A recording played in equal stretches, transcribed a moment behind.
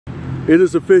It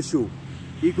is official.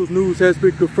 Eagles news has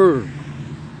been confirmed.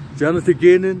 Jonathan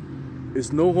Gannon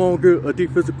is no longer a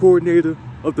defensive coordinator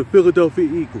of the Philadelphia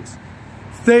Eagles.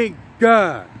 Thank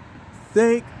God.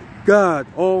 Thank God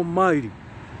Almighty.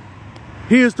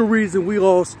 Here's the reason we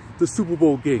lost the Super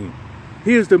Bowl game.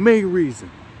 Here's the main reason.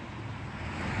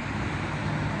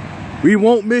 We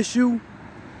won't miss you.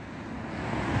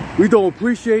 We don't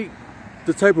appreciate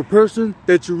the type of person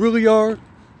that you really are.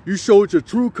 You showed your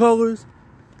true colors.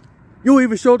 You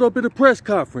even showed up at a press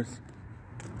conference.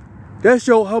 That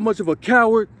showed how much of a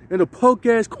coward and a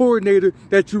punk-ass coordinator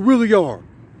that you really are.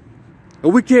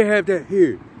 And we can't have that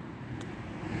here.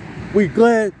 We're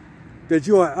glad that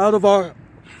you are out of our...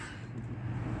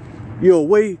 You're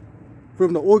away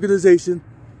from the organization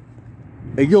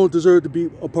and you don't deserve to be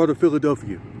a part of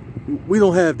Philadelphia. We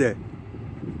don't have that.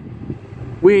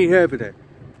 We ain't having that.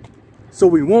 So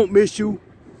we won't miss you.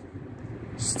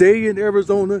 Stay in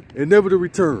Arizona and never to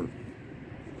return.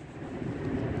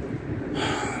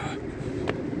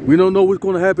 We don't know what's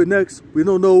going to happen next. We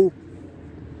don't know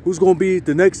who's going to be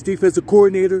the next defensive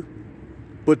coordinator.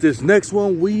 But this next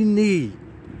one, we need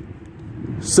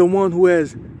someone who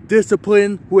has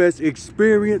discipline, who has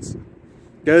experience,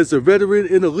 that is a veteran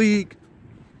in the league,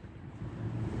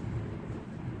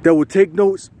 that will take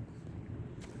notes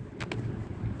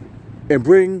and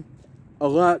bring a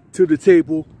lot to the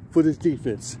table for this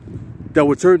defense, that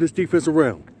will turn this defense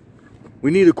around.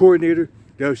 We need a coordinator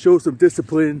that will show some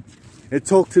discipline and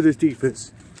talk to this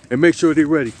defense and make sure they're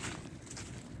ready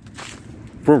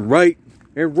from right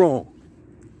and wrong.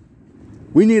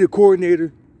 We need a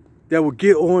coordinator that will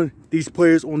get on these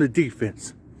players on the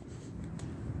defense.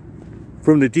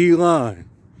 From the D-line,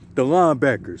 the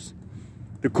linebackers,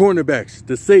 the cornerbacks,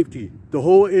 the safety, the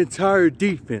whole entire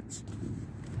defense.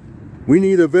 We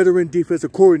need a veteran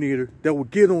defensive coordinator that will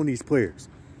get on these players.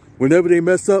 Whenever they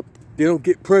mess up, they don't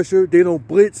get pressure, they don't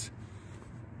blitz,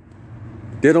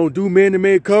 they don't do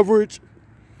man-to-man coverage.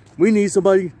 We need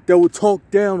somebody that will talk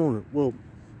down on them. Well,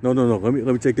 no. Let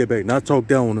me take that back. Not talk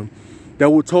down on them.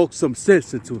 That will talk some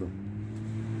sense into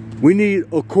them. We need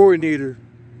a coordinator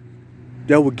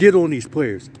that will get on these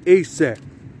players ASAP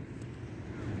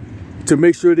to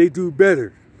make sure they do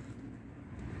better.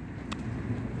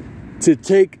 To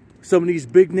take some of these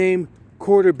big-name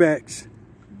quarterbacks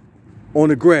on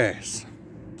the grass,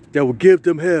 that will give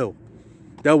them hell,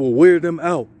 that will wear them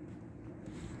out,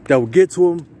 that will get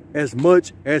to them as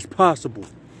much as possible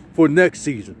for next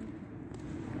season.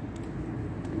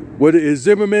 Whether it's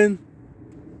Zimmerman,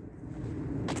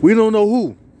 we don't know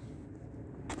who.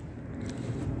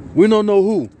 We don't know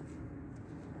who.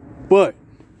 But,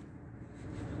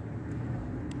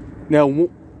 now,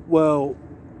 well,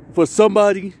 for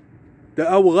somebody that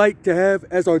I would like to have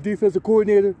as our defensive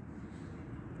coordinator,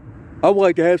 I would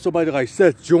like to have somebody like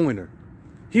Seth Joyner.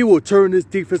 He will turn this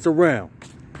defense around.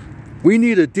 We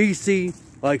need a DC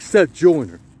like Seth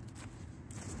Joyner.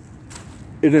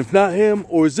 And if not him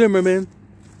or Zimmerman,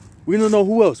 we don't know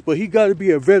who else. But he got to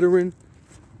be a veteran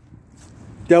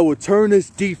that will turn this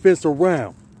defense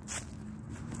around.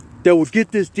 That will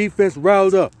get this defense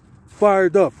riled up,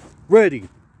 fired up, ready,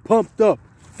 pumped up,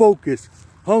 focused,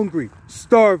 hungry,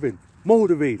 starving,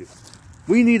 motivated.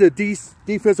 We need a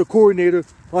defensive coordinator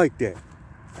like that.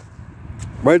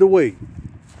 Right away.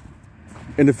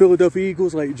 And the Philadelphia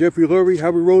Eagles, like Jeffrey Lurie,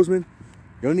 Howie Roseman,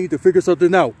 y'all need to figure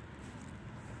something out.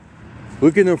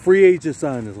 Look at the free agent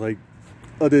signings, like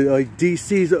the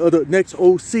DCs of the next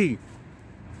OC.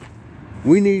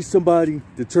 We need somebody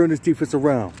to turn this defense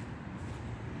around.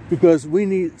 Because we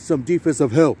need some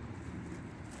defensive help.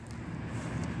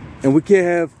 And we can't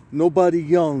have nobody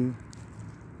young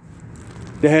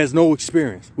that has no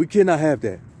experience. We cannot have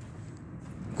that.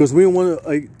 Because we don't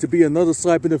want to be another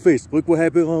slap in the face. Look what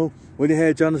happened when they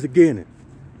had Jonathan Gannon.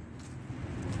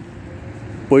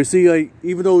 But you see,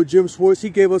 even though Jim Schwartz, he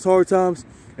gave us hard times,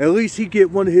 at least he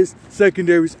get one of his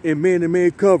secondaries in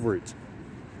man-to-man coverage.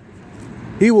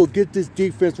 He will get this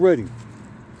defense ready.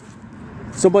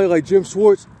 Somebody like Jim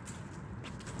Schwartz,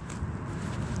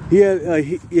 he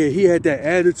had that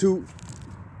attitude.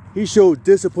 He showed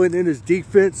discipline in his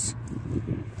defense.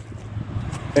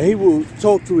 And he will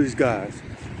talk to his guys.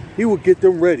 He will get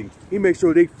them ready. He makes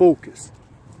sure they focus.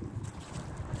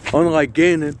 Unlike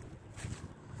Gannon,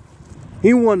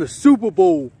 he won the Super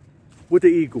Bowl with the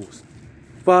Eagles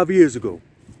 5 years ago.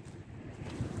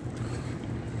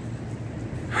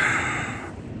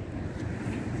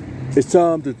 It's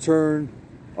time to turn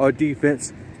our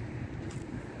defense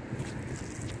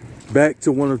back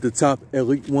to one of the top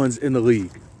elite ones in the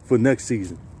league for next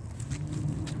season.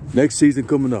 Next season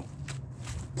coming up.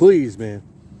 Please, man.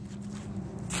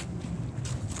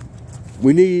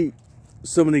 We need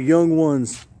some of the young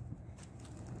ones.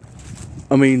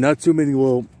 I mean, not too many.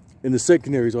 Well, in the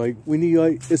secondaries, like we need,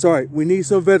 like it's all right. We need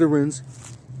some veterans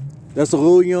that's a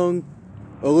little young,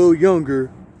 a little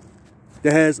younger,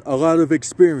 that has a lot of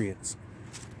experience.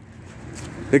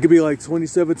 They could be like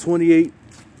 27, 28,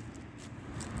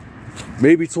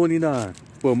 maybe 29,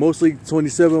 but mostly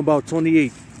 27, about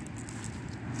 28.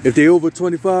 If they over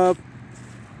 25,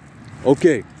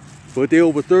 okay. But if they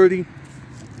over 30,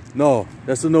 no,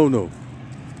 that's a no-no.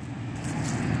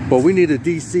 But we need a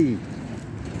DC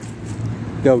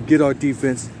that will get our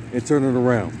defense and turn it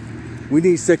around. We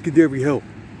need secondary help.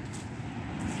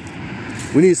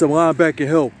 We need some linebacker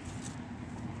help.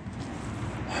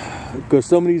 Because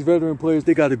some of these veteran players,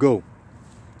 they got to go.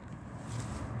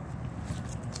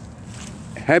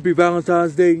 Happy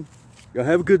Valentine's Day. Y'all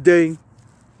have a good day.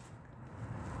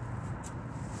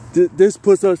 This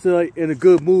puts us in a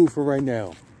good mood for right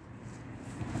now.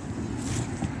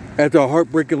 After a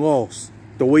heartbreaking loss,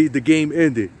 the way the game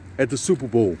ended at the Super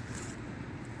Bowl.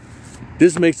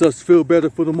 This makes us feel better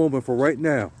for the moment, for right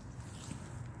now.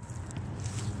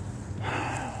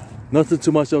 Nothing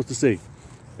too much else to say.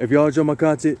 If y'all enjoy my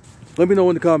content, let me know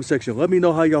in the comment section. Let me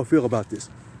know how y'all feel about this.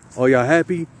 Are y'all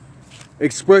happy?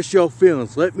 Express your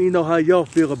feelings. Let me know how y'all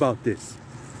feel about this.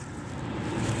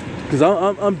 Because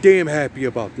I'm damn happy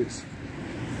about this.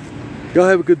 Y'all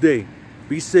have a good day.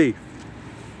 Be safe.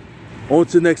 On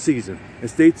to next season. And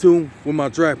stay tuned with my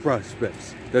draft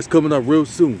prospects. That's coming up real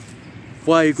soon.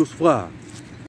 Fly Eagles fly.